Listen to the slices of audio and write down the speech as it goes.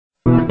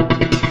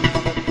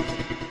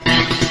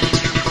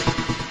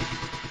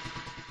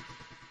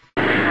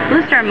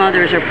our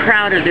mothers are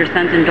proud of their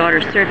sons and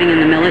daughters serving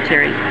in the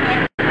military.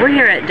 We're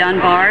here at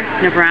Dunbar,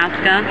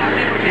 Nebraska,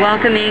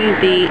 welcoming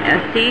the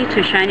Sea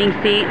to Shining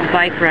Sea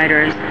bike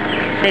riders.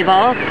 They've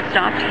all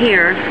stopped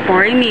here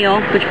for a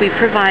meal, which we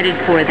provided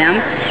for them,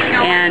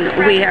 and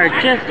we are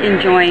just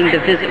enjoying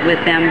the visit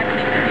with them.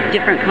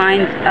 Different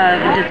kinds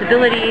of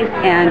disabilities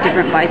and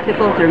different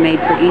bicycles are made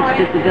for each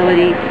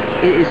disability.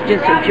 It is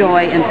just a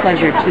joy and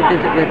pleasure to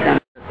visit with them.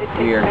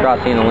 We are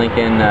crossing the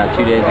Lincoln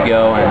 2 days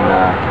ago and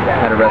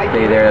had a rest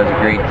day there. It was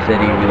a great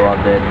city. We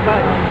loved it.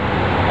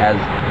 As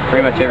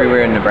pretty much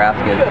everywhere in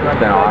Nebraska, it's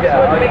been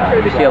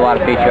awesome. We see a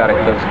lot of patriotic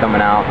folks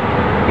coming out,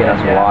 get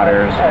us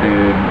waters,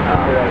 food,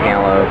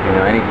 cantaloupe,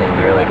 anything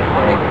to really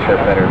make the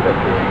trip better. But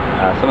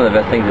some of the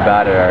best things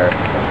about it are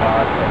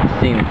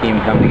seeing the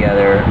team come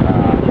together,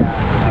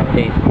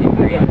 pace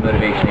increase,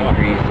 motivation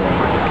increase, and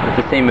it's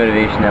the same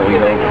motivation that we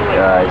hope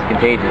is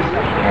contagious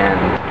and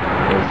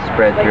is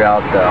spread throughout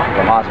the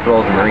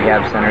hospitals and the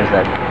rehab centers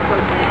that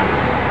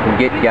will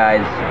get guys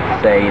to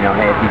say,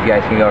 hey, if these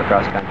guys can go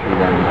across country,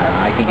 then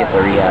I can get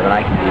the rehab and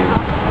I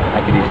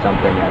can do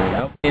something.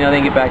 And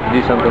they get back to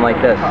do something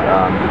like this,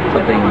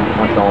 something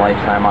once in a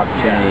lifetime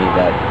opportunity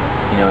that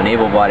an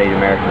able-bodied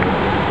American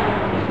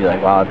would be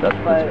like, wow,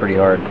 that's pretty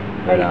hard.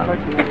 But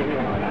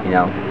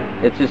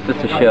it's just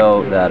to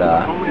show that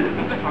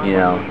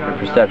the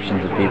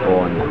perceptions of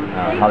people and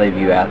how they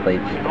view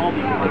athletes,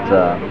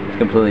 it's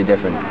completely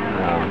different.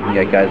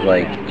 You got guys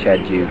like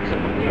Chad Jukes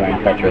and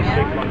Ryan Petrus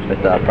with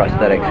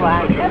prosthetics,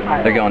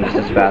 and they're going just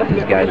as fast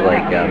as guys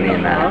like me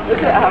and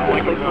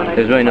Matt.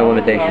 There's really no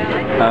limitations.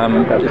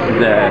 This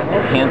is a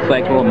hand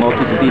cycle, a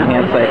multi-speed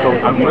hand cycle.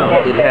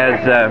 It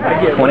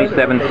has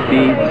 27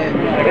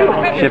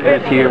 speeds.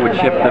 Shifters here would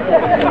shift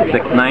the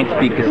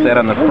 9-speed cassette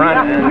on the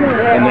front,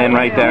 and then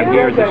right down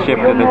here is a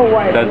shifter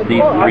that does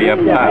these 3 up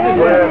top.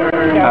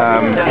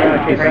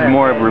 This is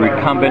more of a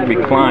recumbent,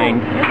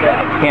 reclined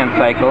hand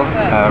cycle.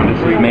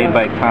 This is made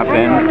by Top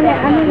End,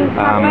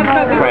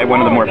 probably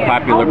one of the more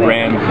popular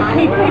brands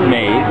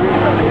made,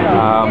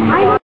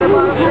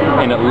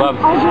 and it loves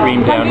to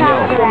scream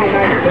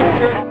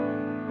downhill.